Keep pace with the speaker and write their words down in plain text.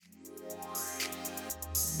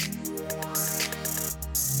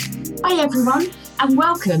Hi everyone, and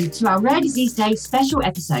welcome to our Rare Disease Day special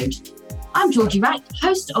episode. I'm Georgie Rack,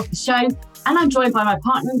 host of the show, and I'm joined by my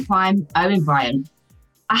partner in crime, Owen Bryant.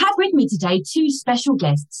 I have with me today two special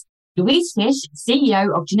guests, Louise Fish,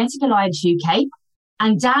 CEO of Genetic Alliance UK,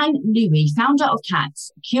 and Dan Louie, founder of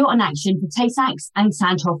CATS, Cure and Action for Tay-Sachs and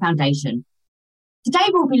Sandhill Foundation. Today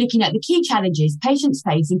we'll be looking at the key challenges patients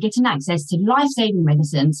face in getting access to life-saving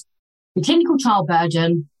medicines, the clinical trial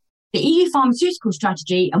burden, the EU pharmaceutical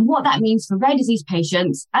strategy and what that means for rare disease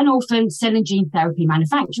patients and orphan cell and gene therapy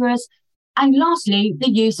manufacturers, and lastly, the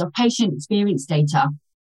use of patient experience data.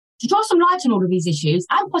 To draw some light on all of these issues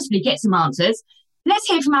and possibly get some answers, let's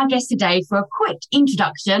hear from our guest today for a quick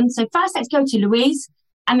introduction. So first, let's go to Louise,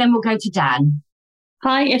 and then we'll go to Dan.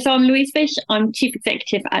 Hi, yes, I'm Louise Fish. I'm Chief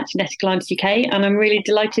Executive at Genetic Alliance UK, and I'm really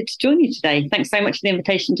delighted to join you today. Thanks so much for the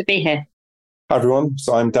invitation to be here. Hi everyone,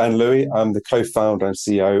 so I'm Dan Louie. I'm the co-founder and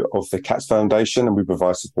CEO of the CATS Foundation, and we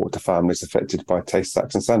provide support to families affected by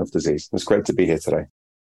Tay-Sachs and Sandhill disease. It's great to be here today.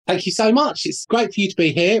 Thank you so much. It's great for you to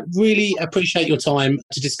be here. Really appreciate your time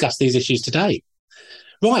to discuss these issues today.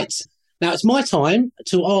 Right, now it's my time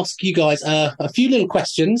to ask you guys a few little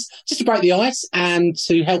questions just to break the ice and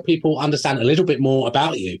to help people understand a little bit more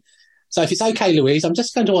about you. So if it's okay, Louise, I'm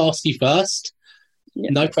just going to ask you first.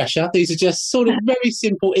 No pressure. These are just sort of very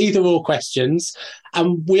simple either or questions.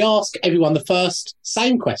 And we ask everyone the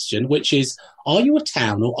same question, which is, are you a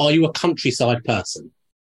town or are you a countryside person?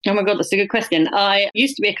 Oh my God, that's a good question. I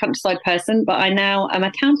used to be a countryside person, but I now am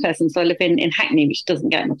a town person. So I live in Hackney, which doesn't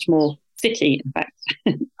get much more city, in fact.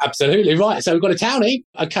 Absolutely right. So we've got a townie.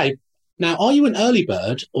 Okay. Now, are you an early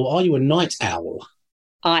bird or are you a night owl?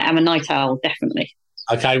 I am a night owl, definitely.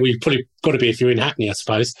 Okay, we've probably got to be if you're in Hackney, I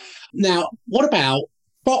suppose. Now, what about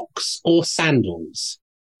Crocs or sandals?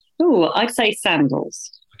 Oh, I'd say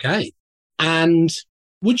sandals. Okay. And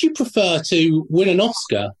would you prefer to win an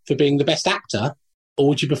Oscar for being the best actor, or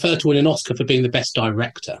would you prefer to win an Oscar for being the best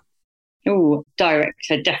director? Oh,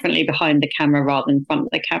 director, definitely behind the camera rather than front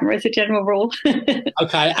of the camera as a general rule.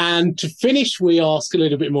 Okay, and to finish, we ask a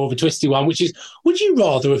little bit more of a twisty one, which is, would you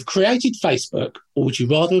rather have created Facebook or would you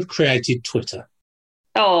rather have created Twitter?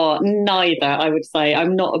 Oh, neither, I would say.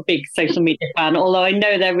 I'm not a big social media fan, although I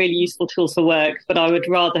know they're really useful tools for work, but I would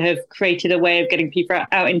rather have created a way of getting people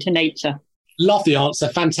out into nature. Love the answer.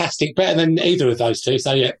 Fantastic. Better than either of those two.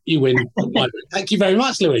 So, yeah, you win. Thank you very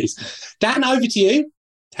much, Louise. Dan, over to you.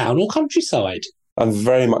 Town or countryside? I'm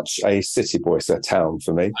very much a city boy, so town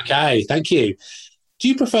for me. Okay, thank you. Do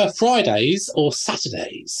you prefer Fridays or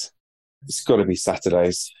Saturdays? It's got to be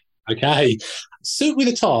Saturdays. Okay. Suit with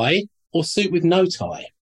a tie or suit with no tie?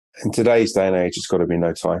 In today's day and age, it's got to be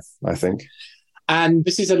no tie, I think. And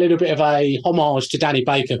this is a little bit of a homage to Danny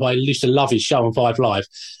Baker, who I used to love his show on 5 Live.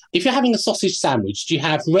 If you're having a sausage sandwich, do you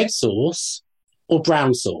have red sauce or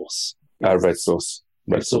brown sauce? Red sauce.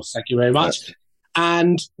 Red sauce. Thank you very much.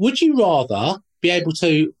 And would you rather be able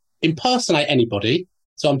to impersonate anybody?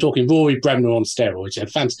 So I'm talking Rory Bremner on steroids,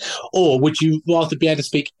 or would you rather be able to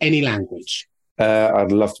speak any language?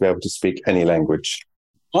 I'd love to be able to speak any language.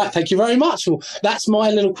 All right, thank you very much. Well, that's my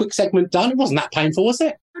little quick segment done. It wasn't that painful, was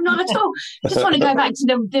it? Not at all. Just want to go back to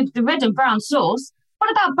the red and brown sauce.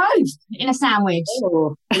 What about both in a sandwich?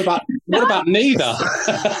 Oh, what about neither?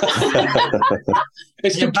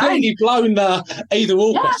 It's completely blown the either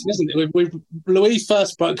or question, isn't it? Louise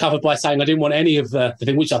first covered by saying I didn't want any of the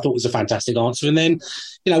thing, which I thought was a fantastic answer. And then,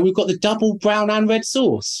 we've got the double brown and red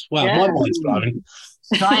sauce. Wow, my mind's blown.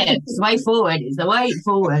 Try it. It's the way forward. It's the way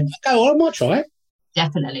forward. Okay, well, I might try it.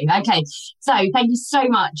 Definitely. Okay. So thank you so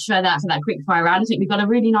much for that quick fire round. I think we've got a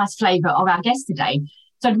really nice flavour of our guest today.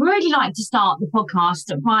 So I'd really like to start the podcast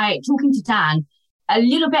by talking to Dan a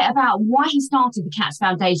little bit about why he started the CATS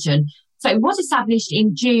Foundation. So it was established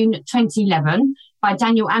in June 2011 by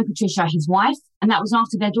Daniel and Patricia, his wife, and that was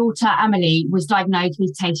after their daughter Amelie was diagnosed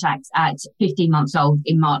with Tay-Sachs at 15 months old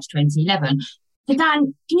in March 2011. So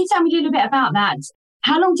Dan, can you tell me a little bit about that?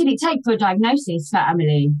 How long did it take for a diagnosis for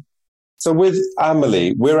Amelie? So with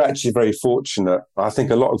Amelie, we're actually very fortunate. I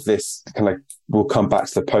think a lot of this will come back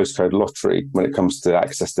to the postcode lottery when it comes to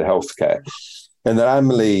access to healthcare. And that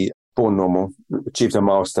Amelie, born normal, achieved her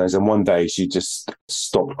milestones, and one day she just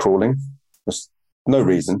stopped crawling. There's no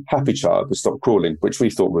reason. Happy child, but stopped crawling, which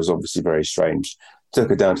we thought was obviously very strange. Took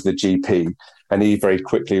her down to the GP, and he very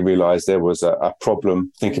quickly realised there was a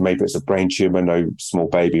problem, thinking maybe it's a brain tumour, no small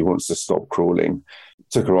baby wants to stop crawling.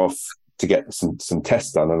 Took her off to get some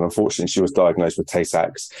tests done. And unfortunately, she was diagnosed with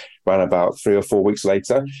Tay-Sachs around about 3 or 4 weeks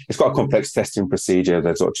later. It's quite a complex testing procedure.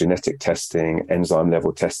 There's genetic testing, enzyme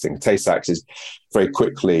level testing. Tay-Sachs is very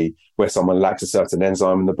quickly where someone lacks a certain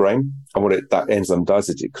enzyme in the brain. And what that enzyme does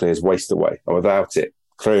is it clears waste away. And without it,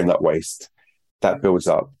 clearing that waste, that builds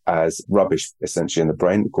up as rubbish essentially in the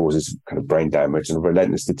brain. It causes kind of brain damage and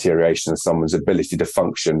relentless deterioration of someone's ability to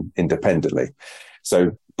function independently.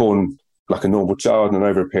 So born like a normal child, and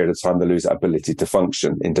over a period of time, they lose that ability to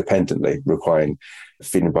function independently, requiring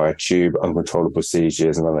feeding by a tube, uncontrollable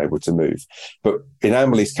seizures, and unable to move. But in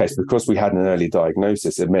Amelie's case, because we had an early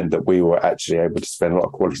diagnosis, it meant that we were actually able to spend a lot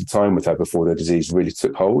of quality time with her before the disease really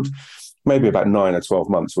took hold, maybe about 9 or 12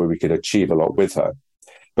 months where we could achieve a lot with her.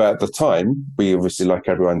 But at the time, we obviously, like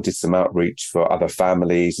everyone, did some outreach for other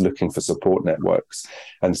families, looking for support networks.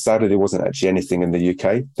 And sadly, there wasn't actually anything in the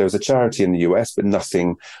UK. There was a charity in the US, but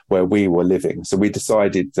nothing where we were living. So we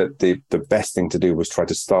decided that the best thing to do was try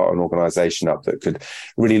to start an organisation up that could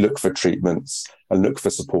really look for treatments and look for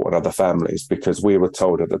support in other families, because we were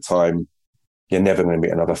told at the time, you're never going to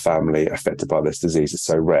meet another family affected by this disease. It's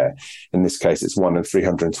so rare. In this case, it's 1 in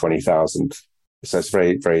 320,000. So it's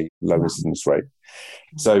very, very low incidence rate.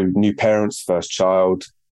 So new parents, first child,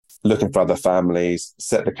 looking for other families,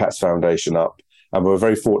 set the CATS Foundation up. And we were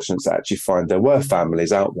very fortunate to actually find there were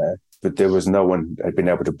families out there, but there was no one who had been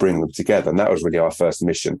able to bring them together. And that was really our first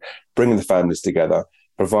mission, bringing the families together,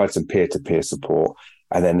 provide some peer-to-peer support,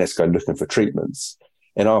 and then let's go looking for treatments.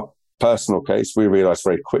 In our personal case, we realized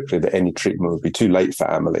very quickly that any treatment would be too late for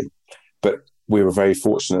Amelie. But we were very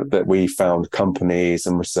fortunate that we found companies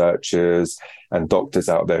and researchers and doctors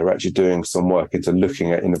out there who are actually doing some work into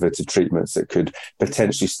looking at innovative treatments that could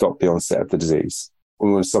potentially stop the onset of the disease,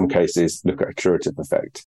 or in some cases, look at a curative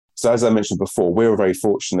effect. So as I mentioned before, we were very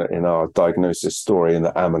fortunate in our diagnosis story in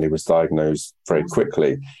that Amelie was diagnosed very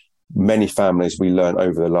quickly. Many families we learned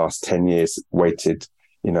over the last 10 years waited,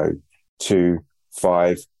 2,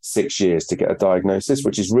 5, 6 years to get a diagnosis,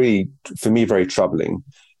 which is really, for me, very troubling.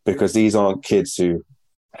 Because these aren't kids who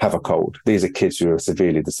have a cold. These are kids who are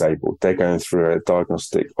severely disabled. They're going through a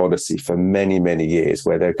diagnostic odyssey for many, many years,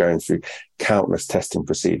 where they're going through countless testing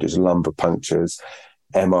procedures, lumbar punctures,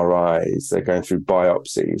 MRIs, they're going through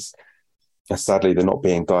biopsies. And sadly, they're not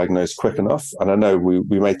being diagnosed quick enough. And I know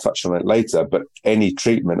we may touch on it later, but any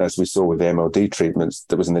treatment, as we saw with the MLD treatments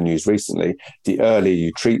that was in the news recently, the earlier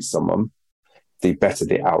you treat someone, the better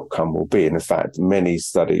the outcome will be. And in fact, many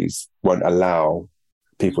studies won't allow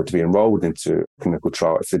people to be enrolled into a clinical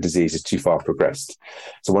trial if the disease is too far progressed.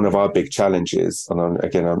 So one of our big challenges, and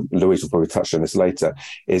again, Louise will probably touch on this later,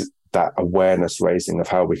 is that awareness raising of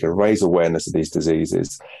how we can raise awareness of these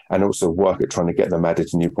diseases, and also work at trying to get them added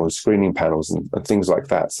to newborn screening panels and things like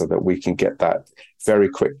that, so that we can get that very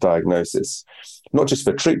quick diagnosis, not just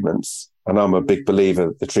for treatments. And I'm a big believer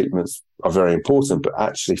that the treatments are very important, but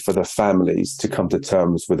actually for the families to come to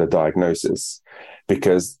terms with a diagnosis,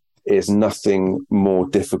 because it's nothing more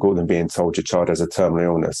difficult than being told your child has a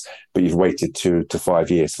terminal illness, but you've waited 2 to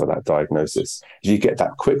 5 years for that diagnosis. If you get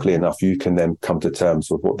that quickly enough, you can then come to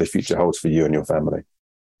terms with what the future holds for you and your family.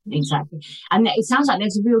 Exactly. And it sounds like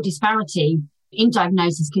there's a real disparity in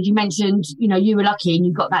diagnosis, because you mentioned, you were lucky and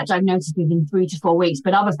you got that diagnosis within 3 to 4 weeks,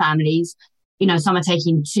 but other families, some are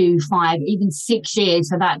taking 2, 5, even 6 years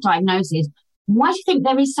for that diagnosis. Why do you think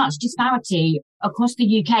there is such disparity across the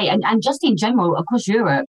UK and just in general across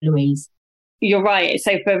Europe, Louise? You're right.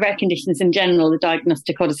 So for rare conditions in general, the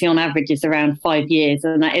diagnostic odyssey on average is around 5 years,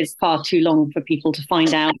 and that is far too long for people to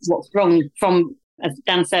find out what's wrong from, as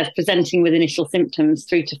Dan says, presenting with initial symptoms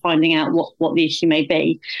through to finding out what the issue may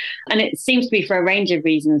be. And it seems to be for a range of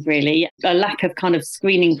reasons, really. A lack of kind of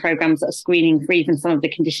screening programs that are screening for even some of the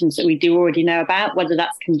conditions that we do already know about, whether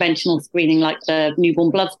that's conventional screening like the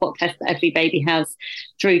newborn blood spot test that every baby has,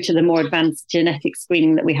 through to the more advanced genetic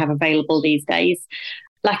screening that we have available these days.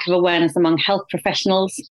 Lack of awareness among health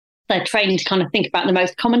professionals. They're trained to kind of think about the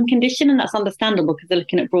most common condition, and that's understandable because they're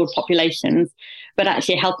looking at broad populations, but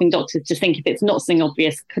actually helping doctors to think, if it's not something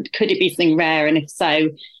obvious, could it be something rare? And if so,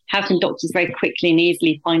 how can doctors very quickly and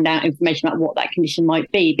easily find out information about what that condition might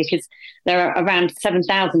be? Because there are around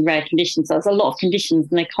 7,000 rare conditions, so there's a lot of conditions,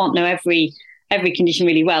 and they can't know every condition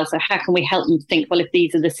really well. So how can we help them think, well, if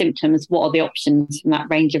these are the symptoms, what are the options from that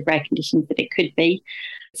range of rare conditions that it could be?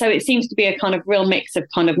 So it seems to be a kind of real mix of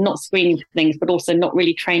kind of not screening for things, but also not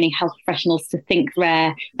really training health professionals to think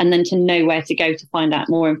rare and then to know where to go to find out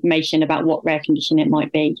more information about what rare condition it might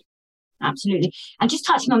be. Absolutely. And just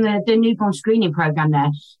touching on the newborn screening program there.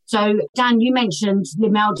 So Dan, you mentioned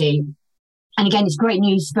MLD. And again, it's great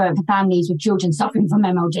news for families with children suffering from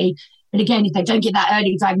MLD. But again, if they don't get that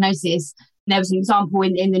early diagnosis, there was an example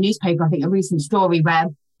in the newspaper, I think a recent story where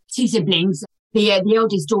 2 siblings, the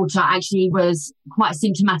eldest daughter actually was quite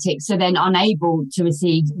symptomatic, so then unable to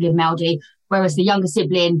receive LIVMELDI, whereas the younger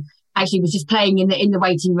sibling actually was just playing in the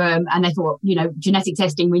waiting room, and they thought, genetic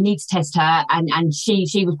testing, we need to test her, and she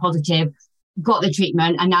was positive. got the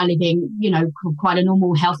treatment and now living, quite a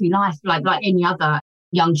normal, healthy life like any other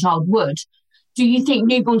young child would. Do you think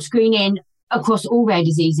newborn screening across all rare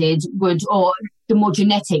diseases or the more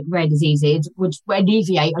genetic rare diseases would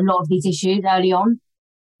alleviate a lot of these issues early on?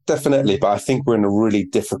 Definitely, but I think we're in a really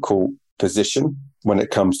difficult position when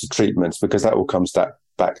it comes to treatments, because that all comes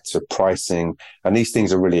back to pricing, and these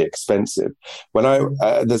things are really expensive.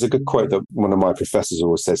 There's a good quote that one of my professors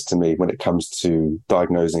always says to me when it comes to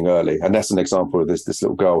diagnosing early, and that's an example of this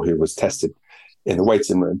little girl who was tested in the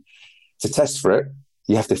waiting room. To test for it,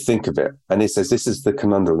 you have to think of it. And he says this is the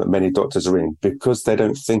conundrum that many doctors are in. Because they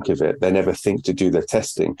don't think of it, they never think to do their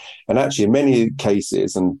testing. And actually, in many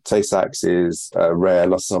cases, and Tay-Sachs is a rare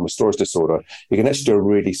lysosomal storage disorder, you can actually do a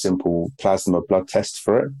really simple plasma blood test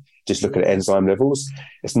for it. Just look at enzyme levels.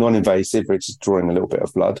 It's non-invasive, it's just drawing a little bit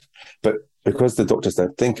of blood. But because the doctors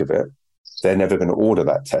don't think of it, they're never going to order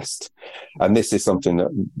that test. And this is something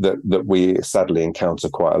that we sadly encounter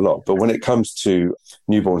quite a lot. But when it comes to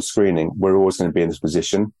newborn screening, we're always going to be in this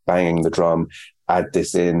position, banging the drum, add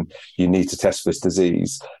this in, you need to test for this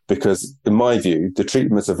disease. Because in my view, the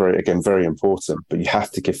treatments are very important, but you have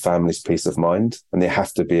to give families peace of mind, and they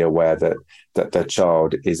have to be aware that their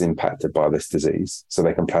child is impacted by this disease so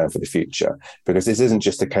they can plan for the future. Because this isn't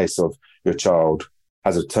just a case of your child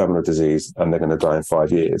has a terminal disease and they're going to die in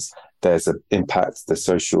 5 years. There's an impact, the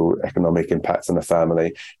social, economic impact on the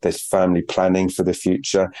family. There's family planning for the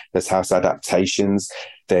future. There's house adaptations.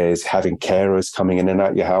 There's having carers coming in and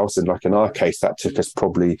out your house. And like in our case, that took us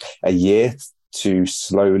probably a year to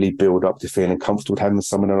slowly build up to feeling comfortable having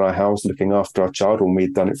someone in our house looking after our child when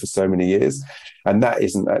we'd done it for so many years. And that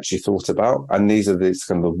isn't actually thought about. And these are this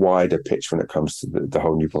kind of the wider pitch when it comes to the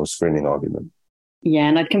whole newborn screening argument. Yeah,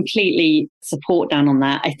 and I'd completely support Dan on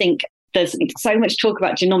that. I think there's so much talk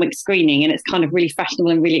about genomic screening and it's kind of really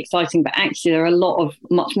fashionable and really exciting, but actually there are a lot of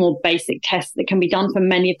much more basic tests that can be done for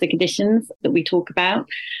many of the conditions that we talk about.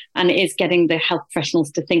 And it is getting the health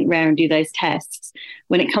professionals to think rare and do those tests.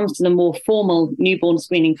 When it comes to the more formal newborn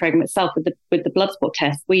screening program itself with the blood spot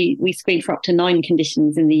test, we screen for up to 9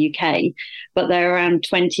 conditions in the UK, but there are around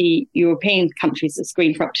 20 European countries that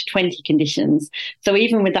screen for up to 20 conditions. So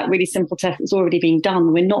even with that really simple test that's already being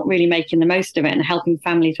done, we're not really making the most of it and helping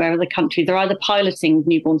families where other countries are either piloting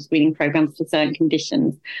newborn screening programs for certain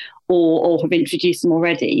conditions or have introduced them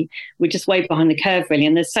already. We're just way behind the curve, really.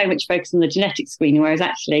 And there's so much focus on the genetic screening, whereas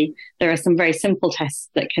actually there are some very simple tests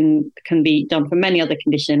that can be done for many other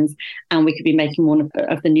conditions. And we could be making one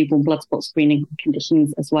of the newborn blood spot screening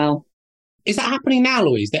conditions as well. Is that happening now,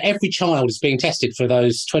 Louise, that every child is being tested for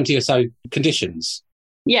those 20 or so conditions?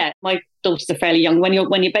 Yeah, my daughters are fairly young. When your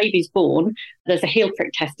baby's born, there's a heel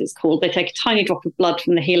prick test, it's called. They take a tiny drop of blood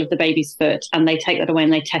from the heel of the baby's foot and they take that away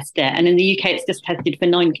and they test it. And in the UK, it's just tested for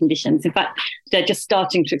 9 conditions. In fact, they're just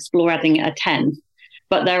starting to explore adding a 10th.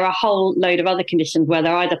 But there are a whole load of other conditions where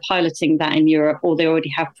they're either piloting that in Europe or they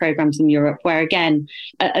already have programs in Europe where, again,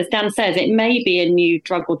 as Dan says, it may be a new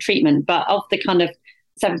drug or treatment, but of the kind of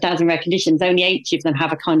 7,000 rare conditions, only 80 of them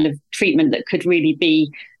have a kind of treatment that could really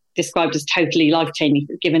be described as totally life-changing if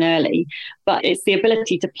it's given early. But it's the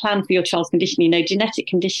ability to plan for your child's condition. Genetic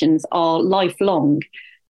conditions are lifelong.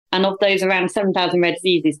 And of those around 7,000 rare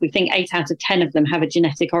diseases, we think 8 out of 10 of them have a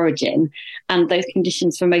genetic origin. And those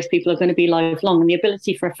conditions for most people are going to be lifelong. And the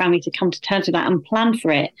ability for a family to come to terms with that and plan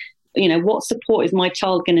for it, what support is my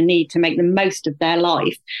child going to need to make the most of their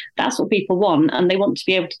life? That's what people want. And they want to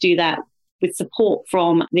be able to do that with support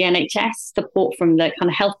from the NHS, support from the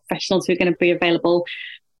kind of health professionals who are going to be available,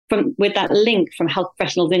 with that link from health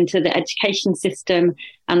professionals into the education system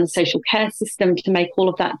and the social care system to make all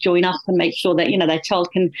of that join up and make sure that, their child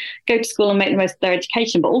can go to school and make the most of their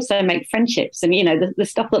education, but also make friendships and, the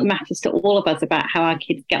stuff that matters to all of us about how our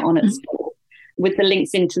kids get on at school, with the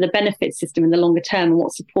links into the benefit system in the longer term and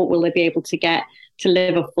what support will they be able to get to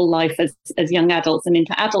live a full life as young adults and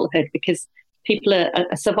into adulthood, because people are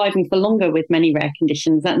surviving for longer with many rare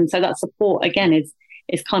conditions. And so that support, again,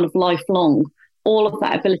 is kind of lifelong. All of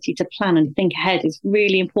that ability to plan and think ahead is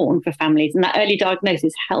really important for families. And that early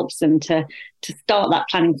diagnosis helps them to start that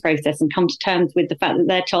planning process and come to terms with the fact that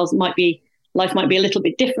their child's life might be a little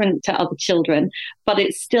bit different to other children, but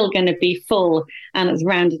it's still going to be full and as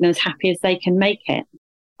rounded and as happy as they can make it.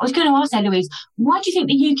 I was going to ask that, Louise, why do you think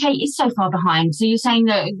the UK is so far behind? So you're saying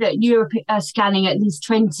that Europe are scanning at least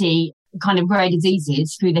 20 kind of rare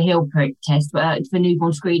diseases through the heel prick test for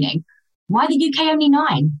newborn screening. Why the UK only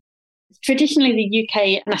 9? Traditionally, the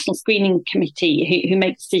UK National Screening Committee, who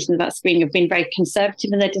make decisions about screening, have been very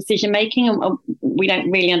conservative in their decision making, and we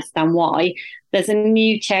don't really understand why. There's a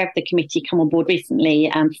new chair of the committee come on board recently,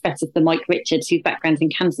 Professor Sir Mike Richards, whose background's in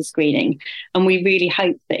cancer screening. And we really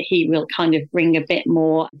hope that he will kind of bring a bit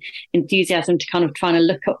more enthusiasm to kind of trying to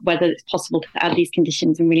look at whether it's possible to add these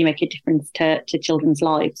conditions and really make a difference to children's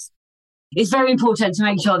lives. It's very important to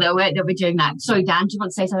make sure that we're doing that. Sorry, Dan, do you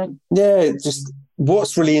want to say something? Yeah, just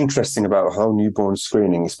what's really interesting about the whole newborn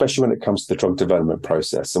screening, especially when it comes to the drug development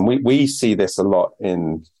process, and we see this a lot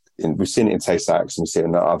we've seen it in Tay-Sachs and we see it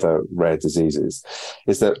in other rare diseases,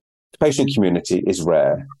 is that the patient community is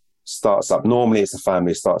rare, starts up. Normally it's a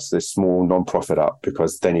family, starts this small non-profit up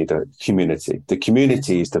because they need a community. The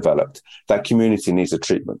community is developed. That community needs a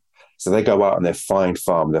treatment. So they go out and they find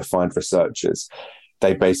researchers.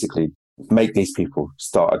 They basically make these people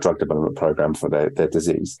start a drug development program for their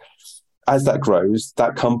disease. As that grows,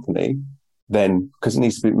 that company then, because it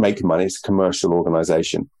needs to be making money, it's a commercial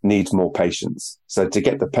organization, needs more patients. So to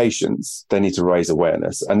get the patients, they need to raise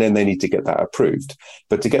awareness and then they need to get that approved.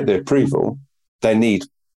 But to get the approval, they need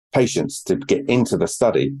patients to get into the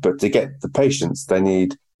study. But to get the patients, they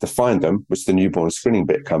need to find them, which the newborn screening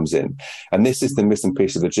bit comes in. And this is the missing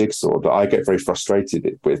piece of the jigsaw that I get very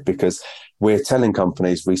frustrated with, because we're telling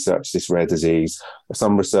companies research this rare disease.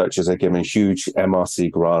 Some researchers are given huge MRC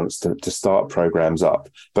grants to start programs up.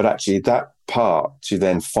 But actually that part to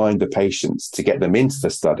then find the patients to get them into the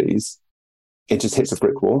studies, it just hits a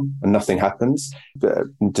brick wall and nothing happens.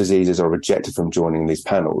 The diseases are rejected from joining these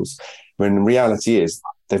panels. When the reality is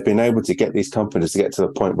they've been able to get these companies to get to the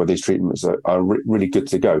point where these treatments are really good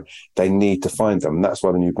to go. They need to find them. And that's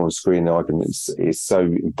why the newborn screening argument is so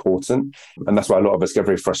important. And that's why a lot of us get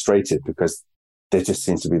very frustrated, because there just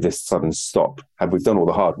seems to be this sudden stop. And we've done all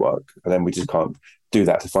the hard work and then we just can't do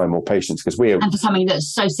that to find more patients, because and for something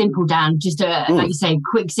that's so simple, Dan, just like you say,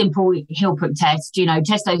 quick, simple heel prick test,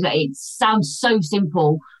 test those. It sounds so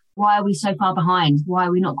simple. Why are we so far behind? Why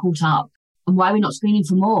are we not caught up? And why are we not screening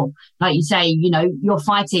for more? Like you say, you're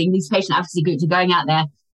fighting, these patient advocacy groups are going out there,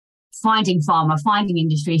 finding pharma, finding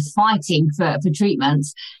industries, fighting for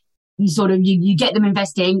treatments. You get them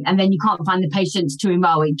investing and then you can't find the patients to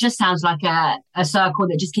enroll. It just sounds like a circle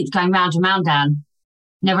that just keeps going round and round, Dan.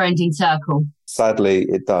 Never ending circle. Sadly,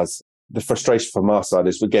 it does. The frustration from our side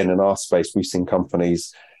is, again, in our space, we've seen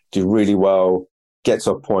companies do really well, get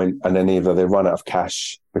to a point, and then either they run out of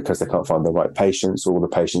cash because they can't find the right patients, or the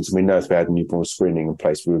patients, and we know if we had newborn screening in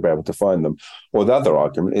place, we would be able to find them. Or the other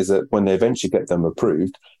argument is that when they eventually get them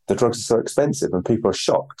approved, the drugs are so expensive and people are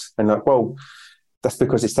shocked. And like, well, that's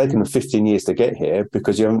because it's taken them 15 years to get here,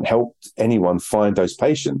 because you haven't helped anyone find those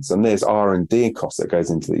patients. And there's R&D cost that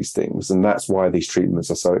goes into these things. And that's why these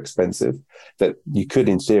treatments are so expensive, that you could,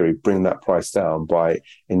 in theory, bring that price down by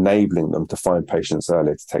enabling them to find patients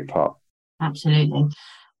earlier to take part. Absolutely.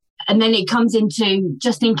 And then it comes into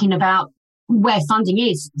just thinking about where funding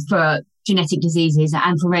is for genetic diseases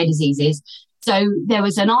and for rare diseases. So there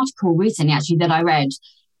was an article recently, actually, that I read.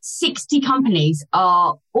 60 companies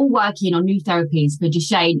are all working on new therapies for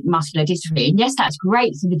Duchenne muscular dystrophy. And yes, that's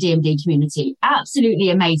great for the DMD community. Absolutely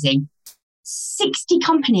amazing. 60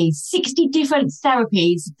 companies, 60 different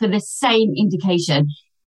therapies for the same indication.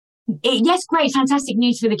 Yes, great, fantastic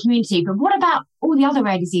news for the community. But what about all the other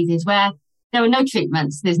rare diseases where there are no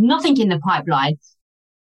treatments? There's nothing in the pipeline.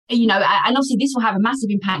 And obviously this will have a massive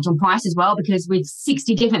impact on price as well, because with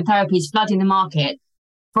 60 different therapies flooding the market,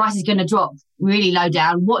 price is going to drop really low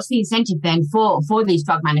down. What's the incentive then for these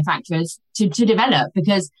drug manufacturers to develop?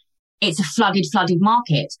 Because it's a flooded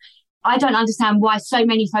market. I don't understand why so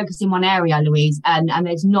many focus in one area, Louise, and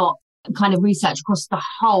there's not kind of research across the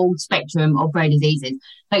whole spectrum of rare diseases.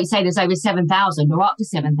 Like you say, there's over 7,000 or up to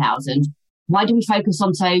 7,000. Why do we focus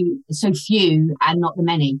on so few and not the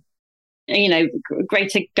many?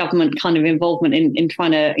 Greater government kind of involvement in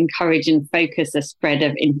trying to encourage and focus a spread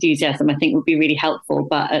of enthusiasm, I think, would be really helpful.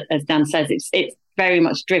 But as Dan says, it's very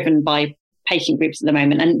much driven by patient groups at the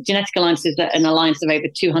moment. And Genetic Alliance is an alliance of over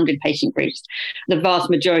 200 patient groups. The vast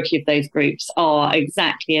majority of those groups are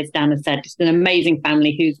exactly as Dan has said, just an amazing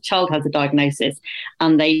family whose child has a diagnosis,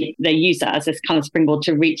 and they use that as this kind of springboard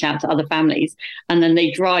to reach out to other families. And then they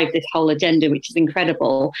drive this whole agenda, which is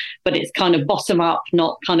incredible, but it's kind of bottom up,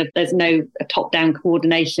 not kind of, there's no top-down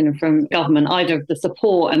coordination from government, either of the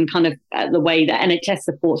support and kind of the way that NHS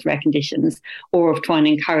supports rare conditions, or of trying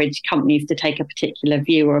to encourage companies to take a particular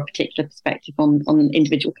view or a particular perspective on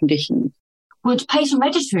individual conditions. Would patient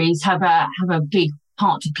registries have a big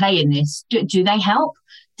part to play in this? Do they help?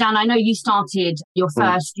 Dan, I know you started your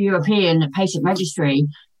first European patient registry.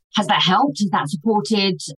 Has that helped? Has that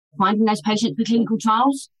supported finding those patients for clinical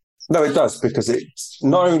trials? No, it does, because it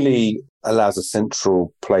not only allows a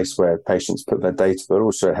central place where patients put their data, but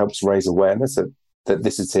also it helps raise awareness that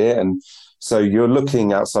this is here. And So you're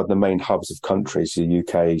looking outside the main hubs of countries, your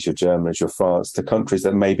UKs, your Germans, your France, to countries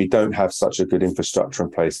that maybe don't have such a good infrastructure in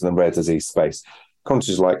place in the rare disease space.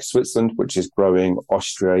 Countries like Switzerland, which is growing,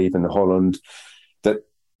 Austria, even Holland, that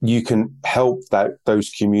you can help those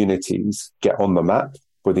communities get on the map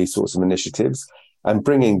with these sorts of initiatives. And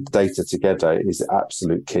bringing data together is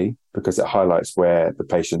absolute key because it highlights where the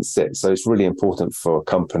patients sit. So it's really important for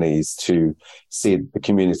companies to see the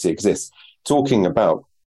community exists. Talking about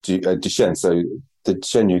Duchenne, so the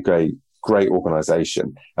Duchenne UK, great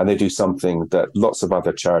organization, and they do something that lots of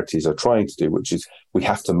other charities are trying to do, which is we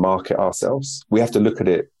have to market ourselves. We have to look at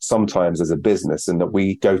it sometimes as a business, and that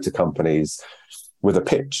we go to companies with a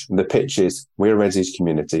pitch. And the pitch is, we're a rare disease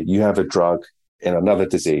community. You have a drug in another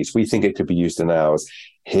disease. We think it could be used in ours.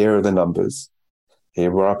 Here are the numbers. Here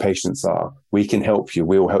where our patients are. We can help you.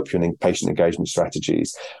 We will help you in patient engagement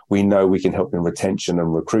strategies. We know we can help in retention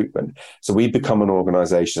and recruitment. So we become an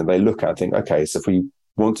organization they look at and think, okay, so if we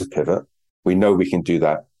want to pivot, we know we can do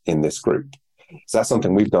that in this group. So that's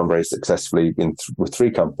something we've done very successfully with 3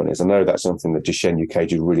 companies. I know that's something that Duchenne UK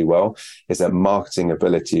do really well, is that marketing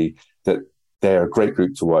ability, that they're a great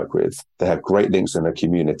group to work with. They have great links in their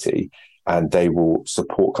community, and they will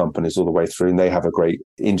support companies all the way through. And they have a great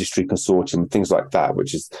industry consortium, things like that,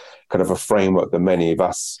 which is kind of a framework that many of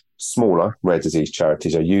us smaller rare disease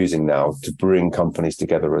charities are using now to bring companies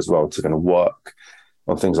together as well, to kind of work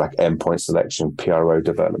on things like endpoint selection, PRO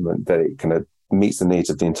development, that it kind of meets the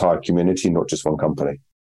needs of the entire community, not just one company.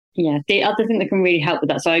 Yeah, the other thing that can really help with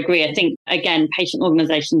that, so I agree, I think, again, patient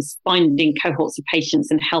organisations finding cohorts of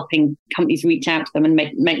patients and helping companies reach out to them and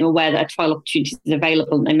make them aware that a trial opportunity is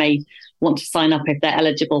available and they may want to sign up if they're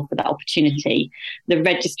eligible for that opportunity. The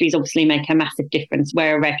registries obviously make a massive difference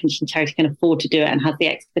where a rare condition charity can afford to do it and has the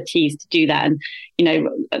expertise to do that. And,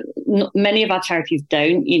 many of our charities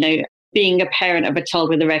don't, being a parent of a child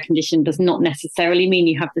with a rare condition does not necessarily mean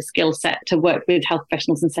you have the skill set to work with health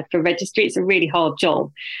professionals and set up a registry. It's a really hard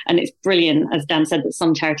job. And it's brilliant, as Dan said, that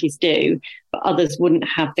some charities do, but others wouldn't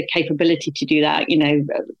have the capability to do that,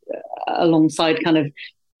 alongside kind of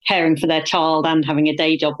caring for their child and having a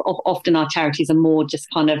day job. Often our charities are more just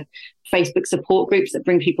kind of Facebook support groups that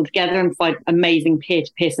bring people together and provide amazing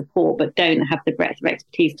peer-to-peer support, but don't have the breadth of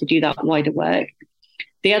expertise to do that wider work.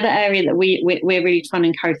 The other area that we're really trying to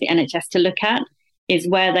encourage the NHS to look at is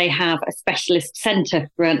where they have a specialist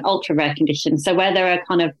centre for an ultra rare condition. So where there are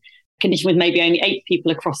kind of condition with maybe only 8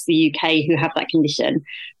 people across the UK who have that condition,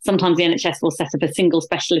 sometimes the NHS will set up a single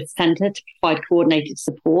specialist centre to provide coordinated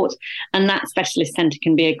support. And that specialist centre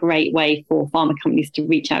can be a great way for pharma companies to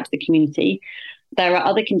reach out to the community. There are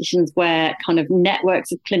other conditions where kind of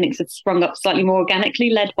networks of clinics have sprung up slightly more organically,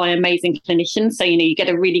 led by amazing clinicians. So, you get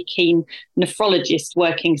a really keen nephrologist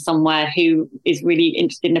working somewhere who is really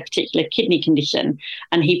interested in a particular kidney condition.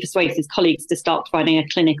 And he persuades his colleagues to start providing a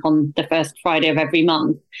clinic on the first Friday of every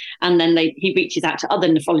month. And then he reaches out to other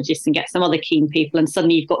nephrologists and gets some other keen people. And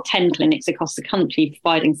suddenly you've got 10 clinics across the country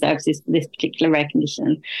providing services for this particular rare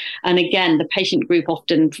condition. And again, the patient group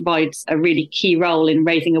often provides a really key role in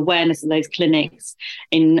raising awareness of those clinics,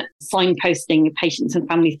 in signposting patients and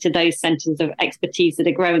families to those centres of expertise that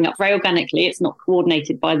are growing up very organically. It's not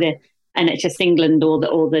coordinated by the NHS England or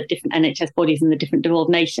the different NHS bodies in the different devolved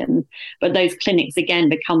nations. But those clinics, again,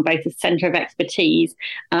 become both a centre of expertise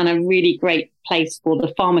and a really great place for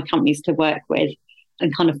the pharma companies to work with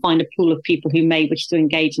and kind of find a pool of people who may wish to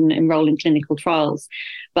engage and enrol in clinical trials.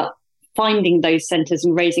 But finding those centres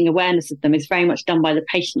and raising awareness of them is very much done by the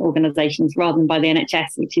patient organisations rather than by the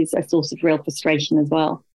NHS, which is a source of real frustration as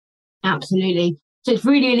well. Absolutely. So it's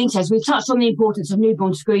really, really interesting. We've touched on the importance of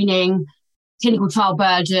newborn screening, clinical trial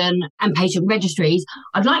burden and patient registries.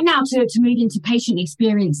 I'd like now to move into patient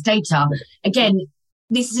experience data. Again,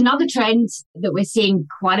 this is another trend that we're seeing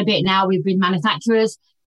quite a bit now with manufacturers.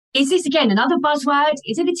 Is this, again, another buzzword?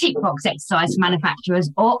 Is it a tick box exercise for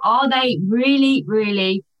manufacturers, or are they really,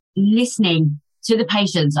 really listening to the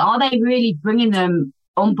patients? Are they really bringing them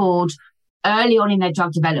on board early on in their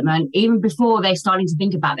drug development, even before they're starting to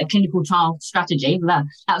think about their clinical trial strategy? That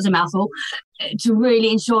was a mouthful. To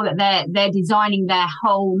really ensure that they're designing their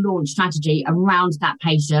whole launch strategy around that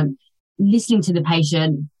patient, listening to the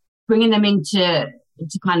patient, bringing them into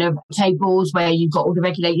kind of tables where you've got all the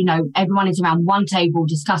regulators, everyone is around one table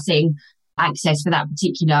discussing access for that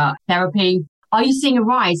particular therapy. Are you seeing a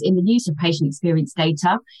rise in the use of patient experience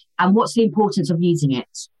data, and what's the importance of using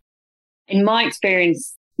it? In my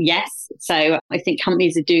experience, yes. So I think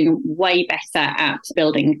companies are doing way better at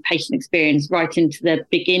building patient experience right into the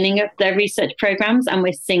beginning of their research programs. And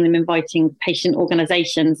we're seeing them inviting patient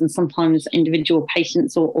organizations and sometimes individual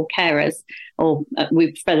patients or carers, or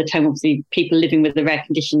we prefer the term, obviously, people living with a rare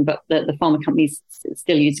condition, but the pharma companies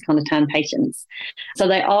still use the kind of term patients. So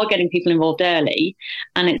they are getting people involved early,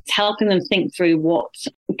 and it's helping them think through what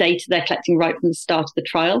data they're collecting right from the start of the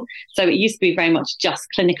trial. So it used to be very much just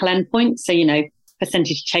clinical endpoints. So,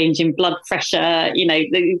 percentage change in blood pressure,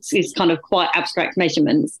 these kind of quite abstract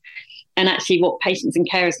measurements. And actually what patients and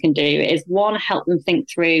carers can do is, one, help them think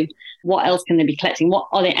through what else can they be collecting? What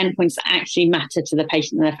are the endpoints that actually matter to the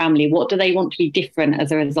patient and their family? What do they want to be different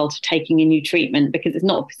as a result of taking a new treatment? Because it's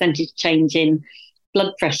not a percentage change in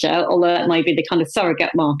blood pressure, although it might be the kind of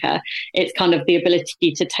surrogate marker. It's kind of the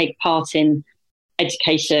ability to take part in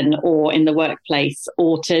education or in the workplace,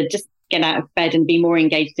 or to just get out of bed and be more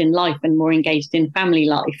engaged in life and more engaged in family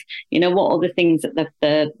life. What are the things that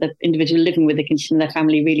the individual living with the condition and their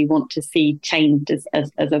family really want to see changed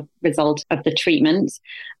as a result of the treatment?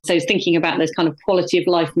 So thinking about those kind of quality of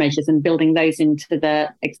life measures and building those into the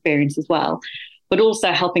experience as well, but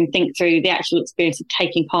also helping think through the actual experience of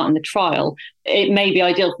taking part in the trial. It may be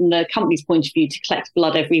ideal from the company's point of view to collect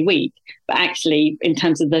blood every week, but actually in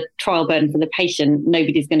terms of the trial burden for the patient,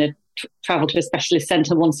 nobody's going to travel to a specialist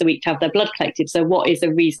centre once a week to have their blood collected. So what is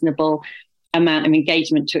a reasonable amount of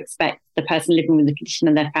engagement to expect the person living with the condition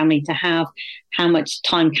and their family to have? How much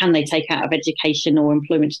time can they take out of education or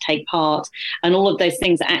employment to take part? And all of those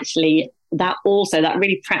things, actually, that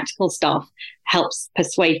really practical stuff helps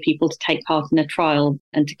persuade people to take part in a trial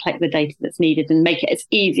and to collect the data that's needed and make it as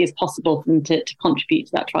easy as possible for them to contribute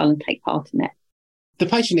to that trial and take part in it. The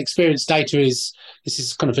patient experience data this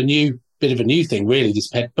is kind of a bit of a new thing, really, this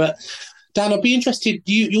PED. But Dan, I'd be interested,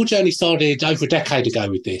 your journey started over a decade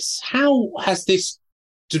ago with this. How has this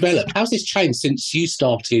developed? How's this changed since you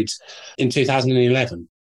started in 2011?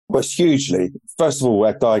 Well, it's hugely. First of all,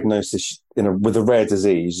 at diagnosis, with a rare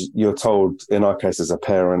disease, you're told, in our case as a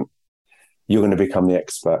parent, you're going to become the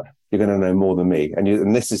expert. You're going to know more than me.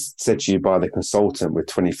 And this is said to you by the consultant with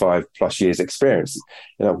 25 plus years experience.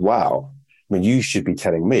 Wow. I mean, you should be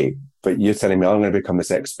telling me, but you're telling me I'm going to become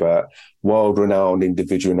this expert, world-renowned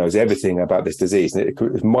individual who knows everything about this disease. And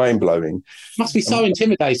it's mind-blowing. It must be so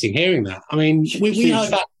intimidating hearing that. I mean, we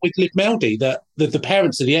heard that with Livmeldy, that the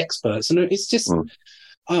parents are the experts, and it's just,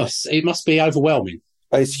 it must be overwhelming.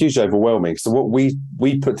 It's hugely overwhelming. So what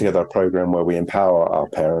we put together a program where we empower our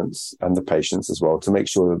parents and the patients as well to make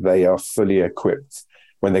sure that they are fully equipped.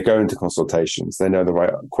 When they go into consultations, they know the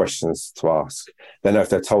right questions to ask. They know if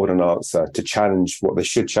they're told an answer, to challenge what they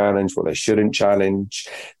should challenge, what they shouldn't challenge,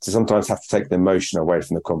 to sometimes have to take the emotion away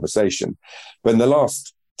from the conversation. But in the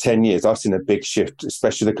last 10 years, I've seen a big shift,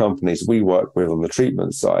 especially the companies we work with on the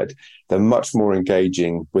treatment side. They're much more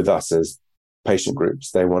engaging with us as patient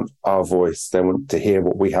groups. They want our voice. They want to hear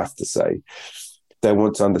what we have to say. They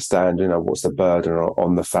want to understand, what's the burden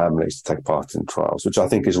on the families to take part in trials, which I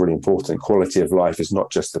think is really important. Quality of life is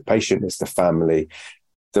not just the patient, it's the family,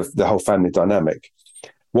 the whole family dynamic.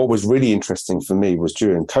 What was really interesting for me was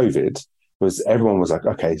during COVID, was everyone was like,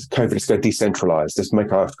 okay, COVID, let's go decentralized. Let's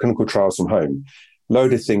make our clinical trials from home.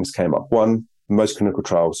 Load of things came up. One, most clinical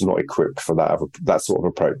trials are not equipped for that sort of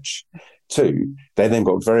approach. Two, they then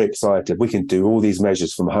got very excited. We can do all these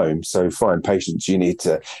measures from home. So fine, patients, you need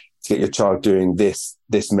to get your child doing this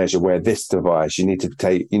measure, wear this device, you need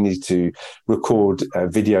to record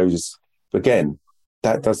videos. Again,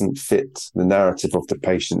 that doesn't fit the narrative of the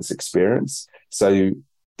patient's experience. So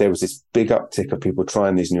there was this big uptick of people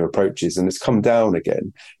trying these new approaches, and it's come down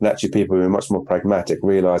again. And actually people who are much more pragmatic,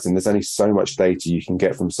 realizing there's only so much data you can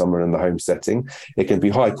get from someone in the home setting. It can be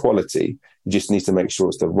high quality. You just need to make sure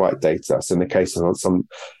it's the right data. So in the case of some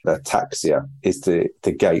ataxia is the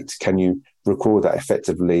gait, can you record that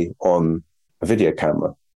effectively on a video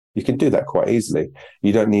camera? You can do that quite easily.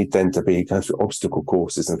 You don't need then to be going through obstacle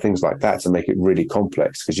courses and things like that to make it really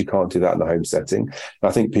complex, because you can't do that in the home setting. And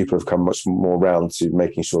I think people have come much more around to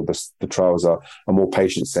making sure the trials are more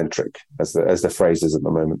patient-centric, as the phrase is at the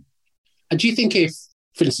moment. And do you think if,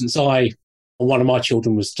 for instance, one of my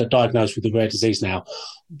children was diagnosed with a rare disease now,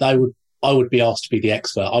 I would be asked to be the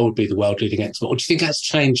expert, I would be the world-leading expert, or do you think that's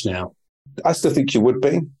changed now? I still think you would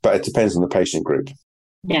be, but it depends on the patient group.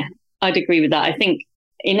 Yeah, I'd agree with that. I think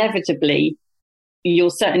inevitably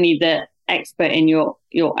you're certainly the expert in your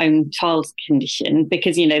own child's condition,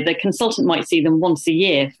 because the consultant might see them once a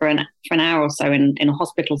year for an hour or so in a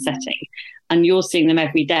hospital setting, and you're seeing them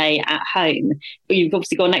every day at home. But you've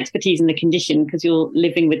obviously got an expertise in the condition because you're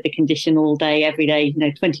living with the condition all day, every day,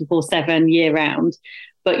 24/7, year round.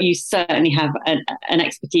 but you certainly have an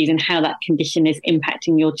expertise in how that condition is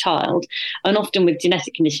impacting your child. And often with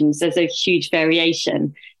genetic conditions, there's a huge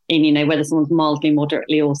variation in, you know, whether someone's mildly,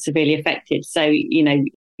 moderately or severely affected. So, you know,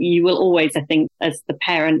 you will always, I think, as the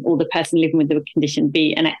parent or the person living with the condition,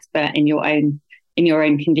 be an expert in your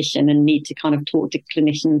own condition and need to kind of talk to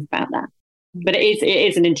clinicians about that. But it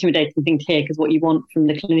is an intimidating thing to hear, because what you want from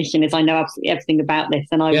the clinician is, I know absolutely everything about this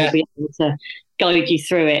and I will be able to guide you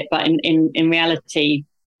through it. But in reality,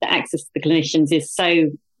 the access to the clinicians is so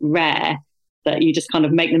rare that you just kind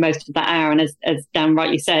of make the most of that hour. And as Dan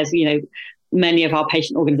rightly says, you know, many of our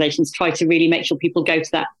patient organisations try to really make sure people go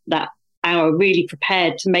to that hour really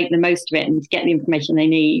prepared to make the most of it and to get the information they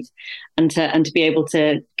need, and to be able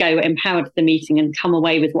to go empowered to the meeting and come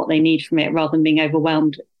away with what they need from it, rather than being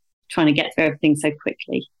overwhelmed trying to get through everything so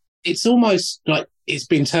quickly. It's almost like it's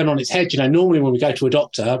been turned on its head. You know, normally when we go to a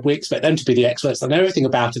doctor, we expect them to be the experts. They know everything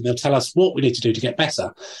about it. And they'll tell us what we need to do to get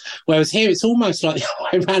better. Whereas here, it's almost like the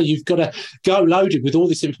other way around. You've got to go loaded with all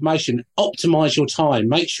this information, optimize your time,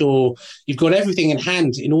 make sure you've got everything in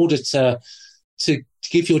hand in order to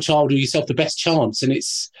give your child or yourself the best chance. And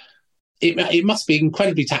it must be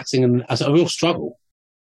incredibly taxing and a real struggle.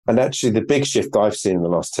 And actually, the big shift I've seen in the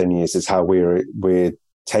last 10 years is how we're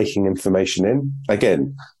taking information in.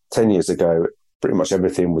 Again, 10 years ago, pretty much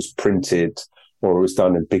everything was printed, or it was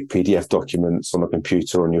done in big PDF documents on a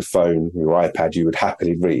computer, on your phone, your iPad, you would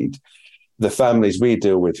happily read. The families we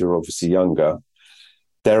deal with who are obviously younger,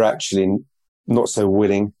 they're actually not so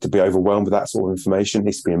willing to be overwhelmed with that sort of information. It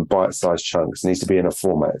needs to be in bite-sized chunks. It needs to be in a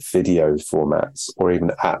format, video formats, or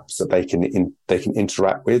even apps that they can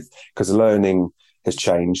interact with, because learning has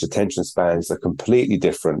changed. Attention spans are completely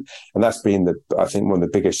different. And that's been I think one of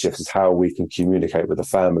the biggest shifts is how we can communicate with the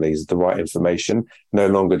families the right information. No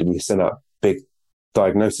longer do we send out big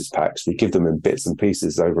diagnosis packs. We give them in bits and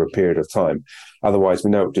pieces over a period of time. Otherwise,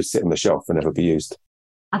 we know it will just sit on the shelf and never be used.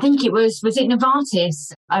 I think it was it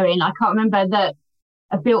Novartis, Owen? I can't remember, that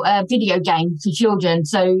built a video game for children.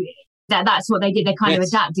 So that's what they did. They kind of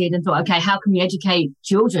adapted and thought, okay, how can we educate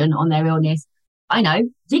children on their illness? I know,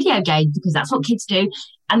 video games, because that's what kids do.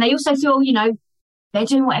 And they also feel, you know, they're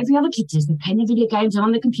doing what every other kid does. They're playing the video games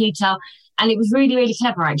on the computer. And it was really, really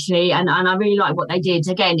clever, actually. And I really like what they did.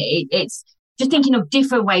 Again, it's just thinking of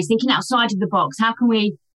different ways, thinking outside of the box. How can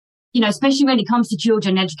we, you know, especially when it comes to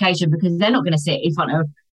children education, because they're not going to sit in front of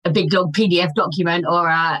a big long PDF document or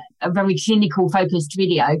a very clinical focused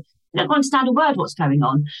video. They don't understand a word what's going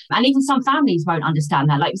on. And even some families won't understand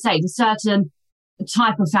that. Like you say, there's certain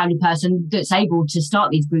type of family person that's able to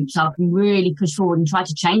start these groups up and really push forward and try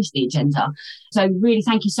to change the agenda. So really,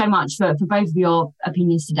 thank you so much for both of your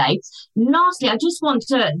opinions today. Lastly, I just want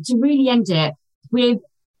to really end it with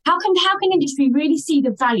how can industry really see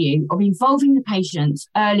the value of involving the patients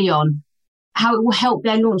early on, how it will help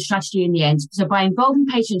their launch strategy in the end. So by involving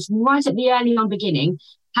patients right at the early on beginning,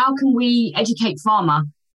 how can we educate pharma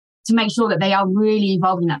to make sure that they are really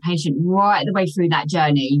involving that patient right the way through that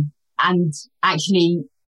journey, and actually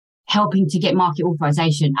helping to get market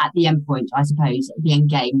authorization at the end point, I suppose, at the end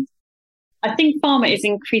game? I think pharma is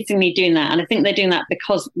increasingly doing that. And I think they're doing that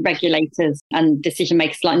because regulators and decision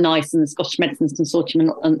makers like NICE and the Scottish Medicines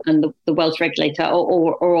Consortium and the Welsh regulator are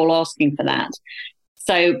all asking for that.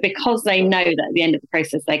 So because they know that at the end of the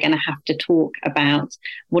process, they're going to have to talk about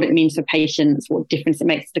what it means for patients, what difference it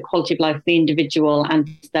makes to the quality of life of the individual and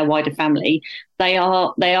to their wider family, they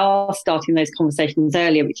are starting those conversations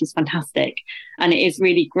earlier, which is fantastic. And it is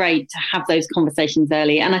really great to have those conversations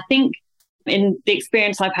early. And I think in the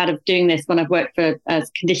experience I've had of doing this when I've worked for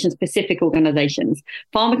condition-specific organisations,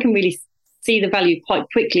 pharma can really see the value quite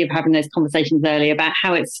quickly of having those conversations early about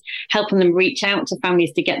how it's helping them reach out to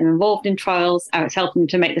families to get them involved in trials, how it's helping them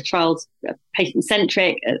to make the trials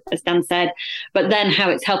patient-centric, as Dan said, but then how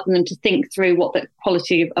it's helping them to think through what the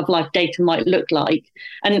quality of life data might look like.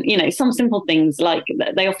 And, you know, some simple things like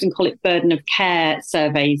they often call it burden of care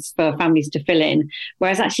surveys for families to fill in,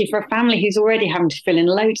 whereas actually for a family who's already having to fill in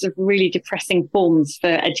loads of really depressing forms for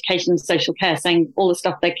education and social care, saying all the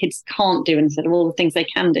stuff their kids can't do instead of all the things they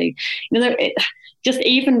can do. You know, just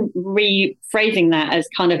even rephrasing that as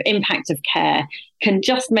kind of impact of care can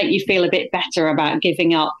just make you feel a bit better about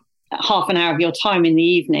giving up half an hour of your time in the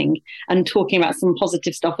evening and talking about some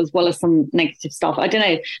positive stuff as well as some negative stuff. I don't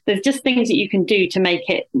know. There's just things that you can do to make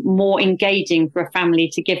it more engaging for a family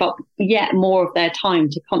to give up yet more of their time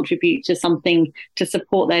to contribute to something to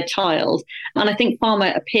support their child. And I think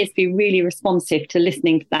pharma appears to be really responsive to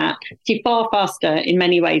listening to that, far faster in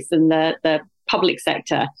many ways than the public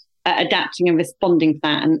sector. adapting and responding to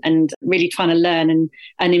that and really trying to learn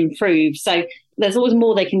and improve. So there's always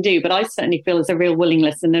more they can do, but I certainly feel there's a real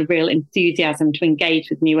willingness and a real enthusiasm to engage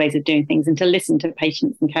with new ways of doing things and to listen to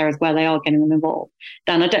patients and carers where they are getting them involved.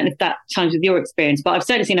 Dan, I don't know if that chimes with your experience, but I've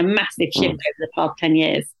certainly seen a massive shift over the past 10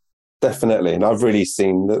 years. Definitely. And I've really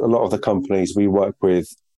seen that a lot of the companies we work with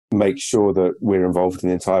make sure that we're involved in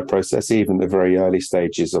the entire process, even the very early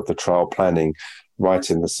stages of the trial planning,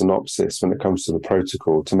 writing the synopsis when it comes to the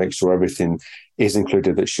protocol, to make sure everything is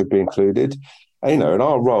included that should be included. And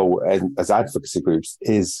our role as advocacy groups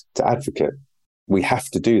is to advocate. We have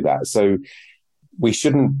to do that. So we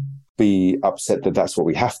shouldn't be upset that that's what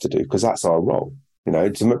we have to do, because that's our role.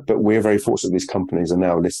 But we're very fortunate these companies are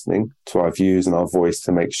now listening to our views and our voice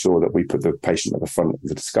to make sure that we put the patient at the front of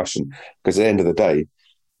the discussion. Because at the end of the day,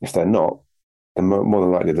 if they're not, then more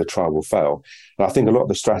than likely the trial will fail. And I think a lot of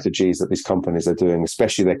the strategies that these companies are doing,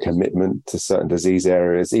 especially their commitment to certain disease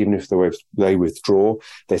areas, even if they withdraw,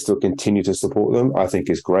 they still continue to support them, I think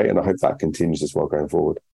is great. And I hope that continues as well going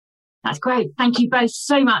forward. That's great. Thank you both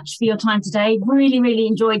so much for your time today. Really, really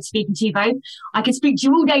enjoyed speaking to you both. I could speak to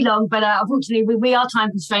you all day long, but unfortunately we are time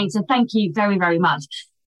constrained. So thank you very, very much.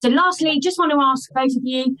 So lastly, just want to ask both of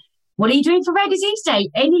you, what are you doing for Rare Disease Day?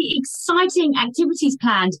 Any exciting activities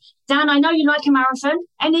planned? Dan, I know you like a marathon.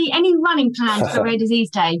 Any running plans for Rare Disease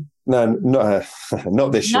Day? No,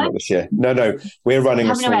 not this year. Not this year. No. We're running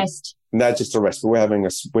a rest. No, just a rest. But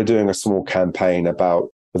we're doing a small campaign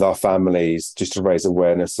with our families, just to raise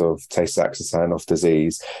awareness of Tay-Sachs-Steinhoff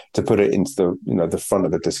disease, to put it into the front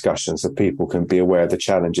of the discussion, so people can be aware of the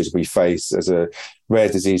challenges we face as a rare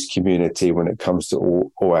disease community when it comes to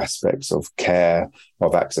all aspects of care,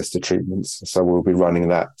 of access to treatments. So we'll be running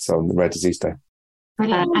that on Rare Disease Day.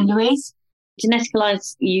 Brilliant. And Louise? Genetic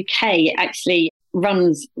Alliance UK actually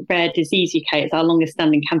runs Rare Disease UK. It's our longest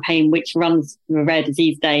standing campaign, which runs Rare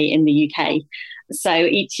Disease Day in the UK. So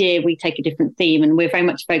each year we take a different theme, and we're very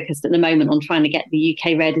much focused at the moment on trying to get the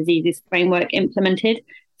UK Rare Diseases Framework implemented.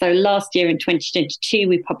 So last year in 2022,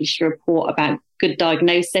 we published a report about good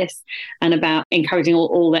diagnosis and about encouraging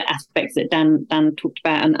all the aspects that Dan talked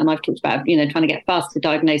about and I've talked about, trying to get faster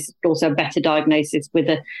diagnosis, but also a better diagnosis with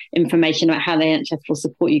the information about how the NHS will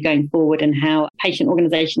support you going forward and how patient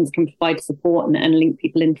organisations can provide support and link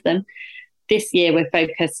people into them. This year, we're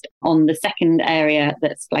focused on the second area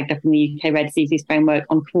that's flagged up in the UK Rare Diseases Framework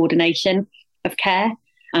on coordination of care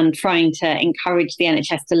and trying to encourage the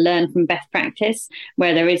NHS to learn from best practice,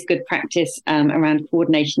 where there is good practice around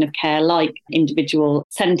coordination of care, like individual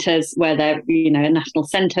centres, where they're, a national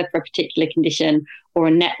centre for a particular condition or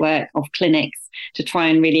a network of clinics, to try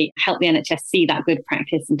and really help the NHS see that good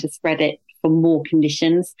practice and to spread it for more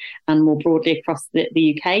conditions and more broadly across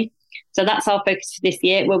the UK. So that's our focus for this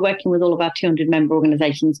year. We're working with all of our 200 member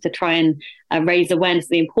organisations to try and raise awareness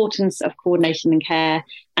of the importance of coordination and care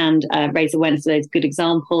and raise awareness of those good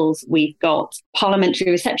examples. We've got parliamentary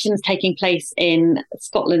receptions taking place in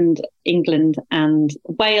Scotland, England and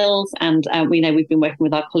Wales. And we know we've been working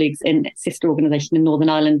with our colleagues in sister organisation in Northern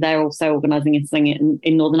Ireland. They're also organising and something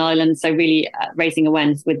in Northern Ireland. So really raising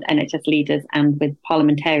awareness with NHS leaders and with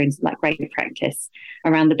parliamentarians of that great practice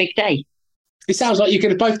around the big day. It sounds like you're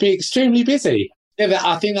going to both be extremely busy. Yeah,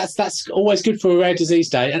 I think that's always good for a Rare Disease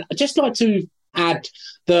Day. And I'd just like to add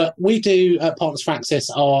that we do at Partners for Access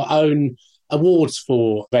our own awards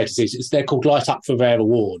for rare diseases. They're called Light Up for Rare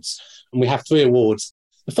Awards. And we have 3 awards.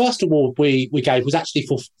 The first award we gave was actually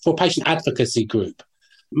for a patient advocacy group,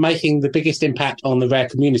 making the biggest impact on the rare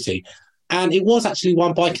community. And it was actually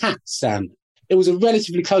won by Cats, Sam. It was a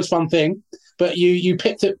relatively close-run thing, but you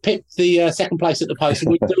picked the second place at the post,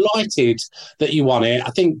 and we're delighted that you won it.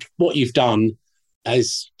 I think what you've done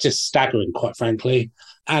is just staggering, quite frankly.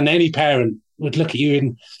 And any parent would look at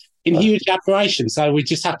you in huge admiration. So we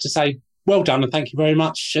just have to say, well done and thank you very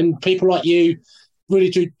much. And people like you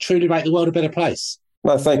really do truly make the world a better place.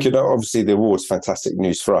 No, thank you. Obviously, the award's fantastic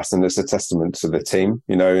news for us, and it's a testament to the team.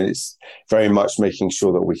 It's very much making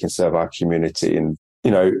sure that we can serve our community. And,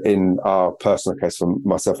 in our personal case, for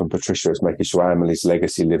myself and Patricia, it's making sure Amelie's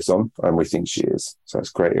legacy lives on, and we think she is. So it's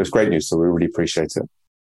great. It was great news, so we really appreciate it.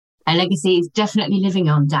 Her legacy is definitely living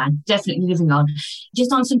on, Dan. Definitely living on.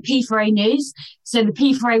 Just on some P4A news. So the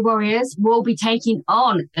P4A Warriors will be taking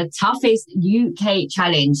on the toughest UK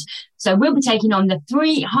challenge. So we'll be taking on the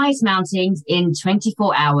 3 highest mountains in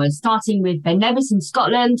 24 hours, starting with Ben Nevis in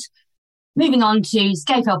Scotland, moving on to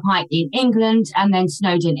Scafell Pike in England, and then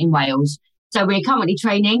Snowdon in Wales. So we're currently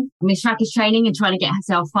training. Miss Track is training and trying to get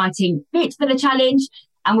herself fighting fit for the challenge.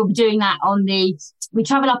 And we'll be doing that on the We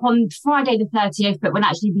travel up on Friday the 30th, but we'll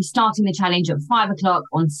actually be starting the challenge at 5 o'clock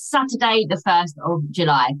on Saturday, the 1st of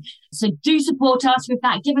July. So do support us with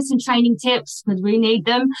that. Give us some training tips because we need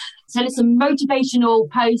them. Send us some motivational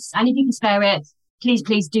posts. And if you can spare it,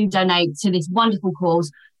 please do donate to this wonderful cause.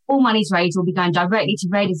 All monies raised will be going directly to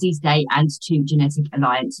Rare Disease Day and to Genetic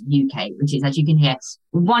Alliance UK, which is, as you can hear,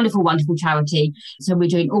 a wonderful, wonderful charity. So we're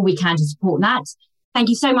doing all we can to support that. Thank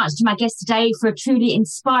you so much to my guest today for a truly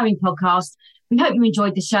inspiring podcast. We hope you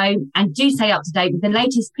enjoyed the show and do stay up to date with the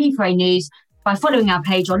latest P4A news by following our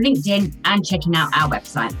page on LinkedIn and checking out our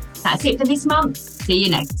website. That's it for this month. See you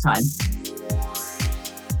next time.